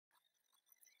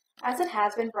As it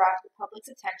has been brought to the public's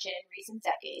attention in recent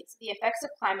decades, the effects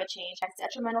of climate change has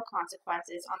detrimental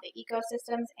consequences on the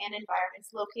ecosystems and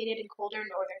environments located in colder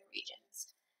northern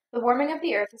regions. The warming of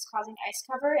the earth is causing ice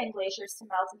cover and glaciers to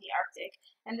melt in the Arctic,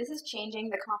 and this is changing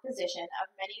the composition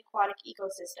of many aquatic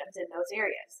ecosystems in those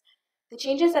areas. The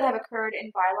changes that have occurred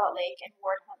in Bylot Lake and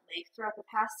Ward Hunt Lake throughout the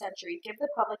past century give the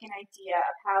public an idea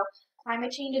of how climate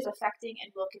change is affecting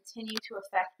and will continue to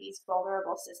affect these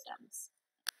vulnerable systems.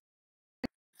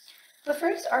 The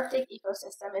first Arctic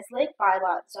ecosystem is Lake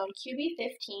Bylot, Zone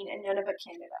Qb15 in Nunavut,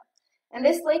 Canada, and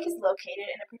this lake is located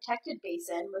in a protected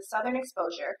basin with southern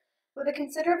exposure, with a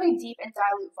considerably deep and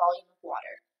dilute volume of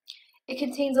water. It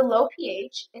contains a low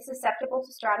pH, is susceptible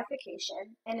to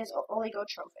stratification, and is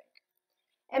oligotrophic.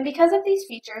 And because of these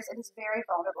features, it is very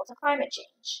vulnerable to climate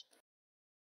change.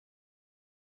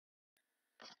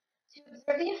 To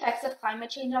observe the effects of climate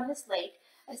change on this lake,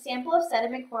 a sample of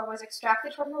sediment core was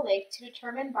extracted from the lake to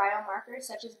determine biomarkers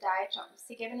such as diatoms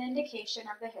to give an indication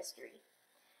of the history.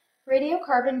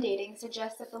 Radiocarbon dating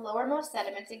suggests that the lowermost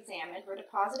sediments examined were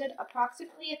deposited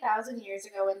approximately 1,000 years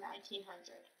ago in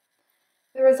 1900.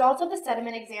 The results of the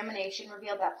sediment examination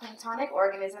revealed that planktonic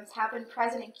organisms have been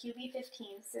present in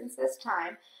Qb15 since this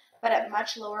time, but at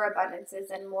much lower abundances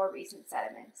than more recent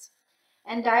sediments.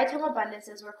 And diatom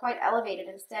abundances were quite elevated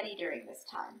and steady during this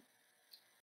time.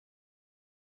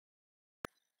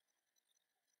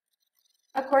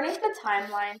 According to the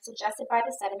timeline suggested by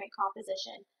the sediment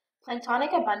composition,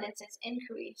 planktonic abundances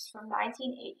increased from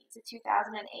 1980 to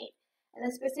 2008, and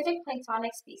the specific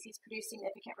planktonic species produced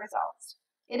significant results.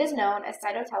 It is known as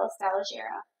Cytotellus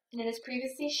thalaggera, and it is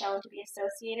previously shown to be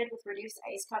associated with reduced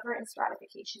ice cover and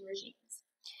stratification regimes.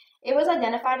 It was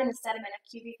identified in the sediment of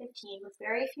Qb15 with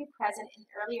very few present in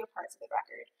earlier parts of the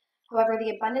record. However,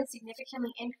 the abundance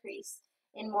significantly increased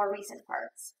in more recent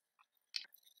parts.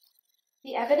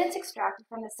 The evidence extracted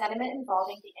from the sediment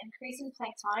involving the increase in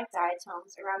planktonic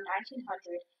diatoms around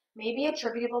 1900 may be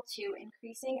attributable to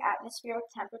increasing atmospheric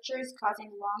temperatures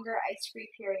causing longer ice-free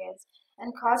periods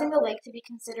and causing the lake to be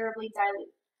considerably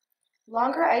dilute.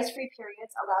 Longer ice-free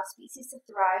periods allow species to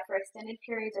thrive for extended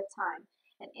periods of time,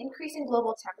 and increasing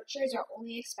global temperatures are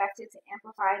only expected to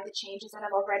amplify the changes that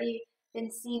have already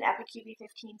been seen at the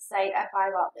Qb15 site at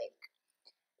Bylot Lake.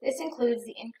 This includes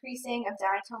the increasing of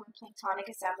diatom and planktonic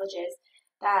assemblages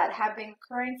that have been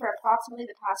occurring for approximately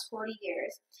the past 40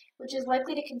 years, which is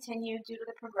likely to continue due to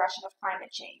the progression of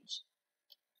climate change.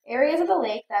 Areas of the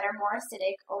lake that are more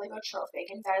acidic, oligotrophic,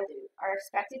 and dilute are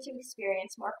expected to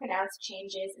experience more pronounced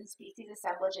changes in species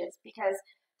assemblages because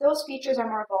those features are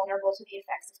more vulnerable to the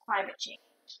effects of climate change.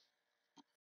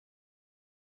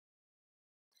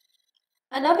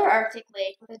 Another Arctic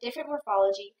lake with a different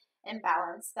morphology and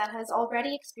balance that has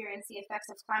already experienced the effects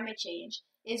of climate change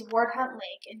is Ward Hunt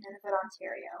Lake in Nunavut,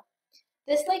 Ontario.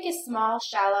 This lake is small,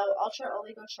 shallow,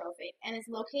 ultra-oligotrophic, and is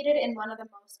located in one of the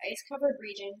most ice-covered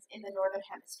regions in the Northern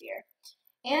Hemisphere,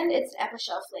 and it's an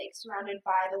epishelf lake surrounded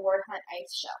by the Ward Hunt ice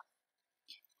shelf.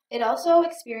 It also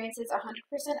experiences 100%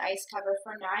 ice cover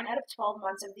for 9 out of 12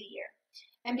 months of the year,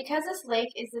 and because this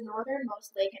lake is the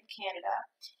northernmost lake in Canada,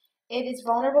 it is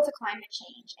vulnerable to climate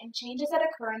change, and changes that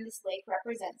occur in this lake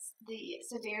represents the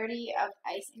severity of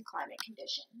ice and climate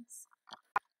conditions.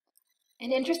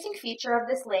 An interesting feature of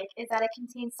this lake is that it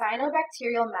contains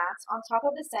cyanobacterial mats on top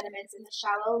of the sediments in the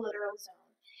shallow littoral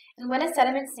zone, and when a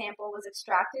sediment sample was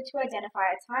extracted to identify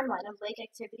a timeline of lake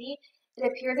activity, it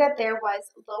appeared that there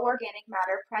was low organic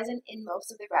matter present in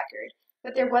most of the record,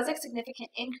 but there was a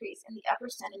significant increase in the upper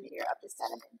centimeter of the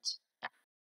sediment.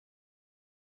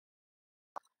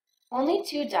 Only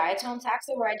 2 diatom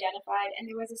taxa were identified, and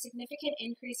there was a significant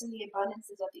increase in the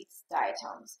abundances of these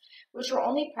diatoms, which were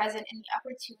only present in the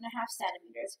upper 2.5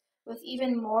 centimeters, with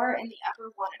even more in the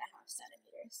upper 1.5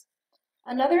 centimeters.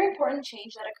 Another important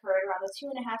change that occurred around the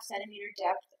 2.5 centimeter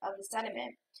depth of the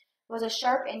sediment was a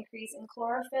sharp increase in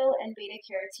chlorophyll and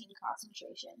beta-carotene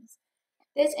concentrations.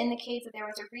 This indicates that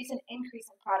there was a recent increase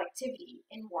in productivity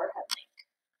in Ward Hunt Lake.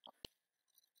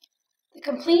 The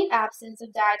complete absence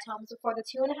of diatoms before the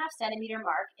 2.5 centimeter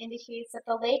mark indicates that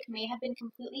the lake may have been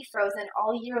completely frozen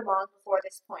all year long before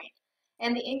this point,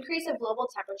 and the increase of global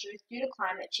temperatures due to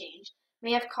climate change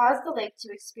may have caused the lake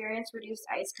to experience reduced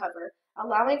ice cover,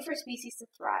 allowing for species to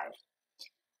thrive.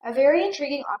 A very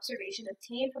intriguing observation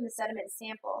obtained from the sediment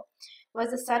sample was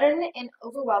the sudden and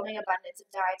overwhelming abundance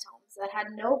of diatoms that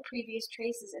had no previous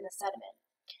traces in the sediment.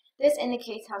 This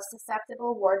indicates how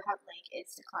susceptible Ward Hunt Lake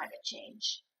is to climate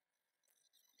change.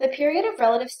 The period of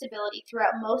relative stability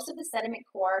throughout most of the sediment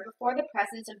core before the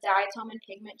presence of diatom and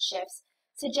pigment shifts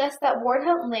suggests that Ward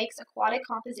Hunt Lake's aquatic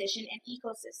composition and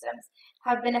ecosystems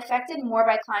have been affected more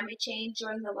by climate change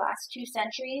during the last 2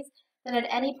 centuries than at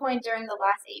any point during the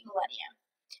last 8 millennia.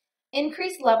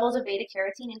 Increased levels of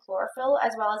beta-carotene and chlorophyll,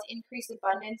 as well as increased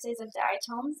abundances of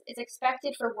diatoms, is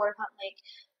expected for Ward Hunt Lake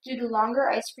due to longer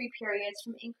ice-free periods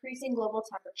from increasing global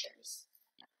temperatures.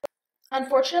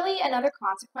 Unfortunately, another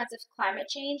consequence of climate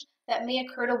change that may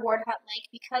occur to Ward Hunt Lake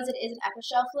because it is an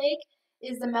epishelf lake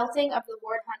is the melting of the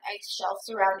Ward Hunt ice shelf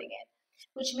surrounding it,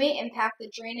 which may impact the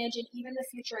drainage and even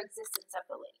the future existence of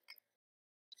the lake.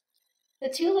 The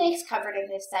 2 lakes covered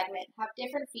in this segment have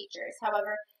different features.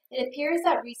 However, it appears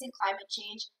that recent climate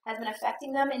change has been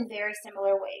affecting them in very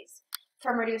similar ways,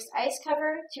 from reduced ice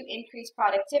cover to increased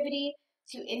productivity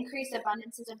to increased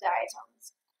abundances of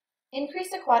diatoms.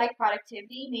 Increased aquatic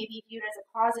productivity may be viewed as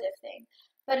a positive thing,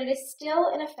 but it is still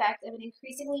an effect of an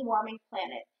increasingly warming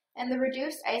planet, and the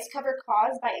reduced ice cover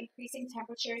caused by increasing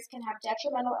temperatures can have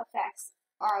detrimental effects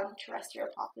on terrestrial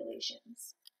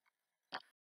populations.